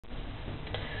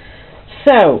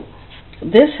So,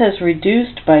 this has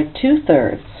reduced by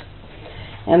 2/3.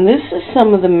 And this is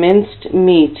some of the minced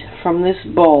meat from this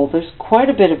bowl. There's quite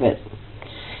a bit of it.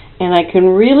 And I can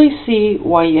really see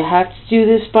why you have to do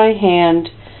this by hand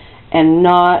and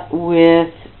not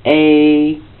with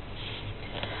a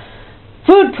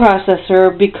food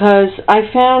processor, because I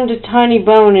found a tiny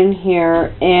bone in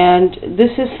here, and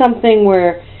this is something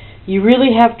where you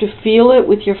really have to feel it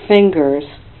with your fingers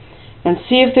and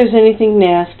see if there's anything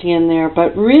nasty in there.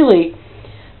 But really,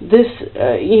 this,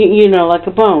 you know, like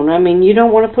a bone, I mean, you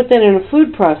don't want to put that in a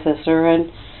food processor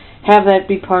and have that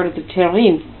be part of the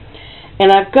terrine.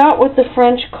 And I've got what the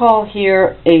French call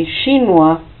here a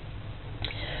quinoa,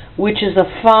 which is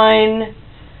a fine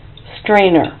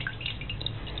strainer.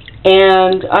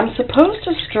 And I'm supposed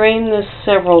to strain this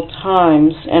several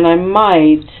times, and I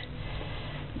might,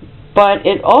 but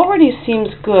it already seems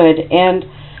good, and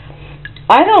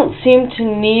I don't seem to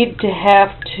need to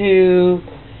have to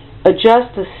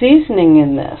adjust the seasoning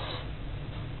in this.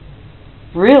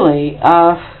 Really,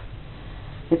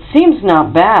 it seems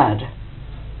not bad.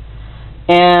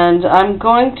 And I'm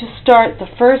going to start the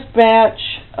first batch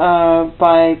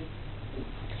by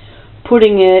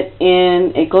putting it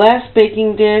in a glass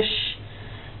baking dish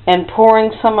and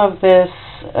pouring some of this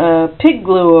pig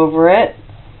glue over it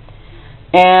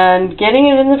and getting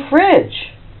it in the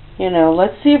fridge. You know,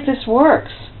 let's see if this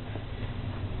works.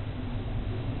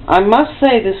 I must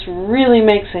say this really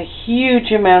makes a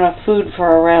huge amount of food for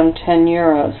around 10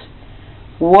 euros.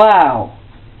 Wow.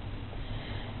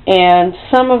 And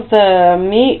some of the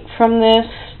meat from this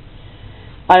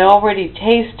I already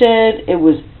tasted. It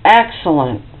was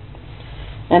excellent.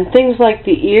 And things like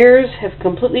the ears have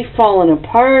completely fallen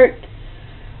apart.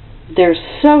 They're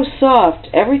so soft.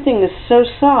 Everything is so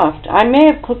soft. I may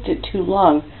have cooked it too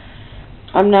long.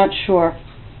 I'm not sure.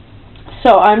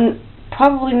 So I'm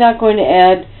probably not going to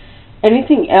add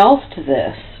anything else to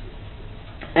this.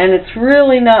 And it's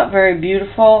really not very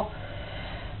beautiful.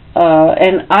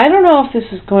 And I don't know if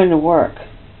this is going to work.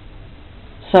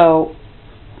 So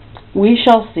we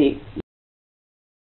shall see.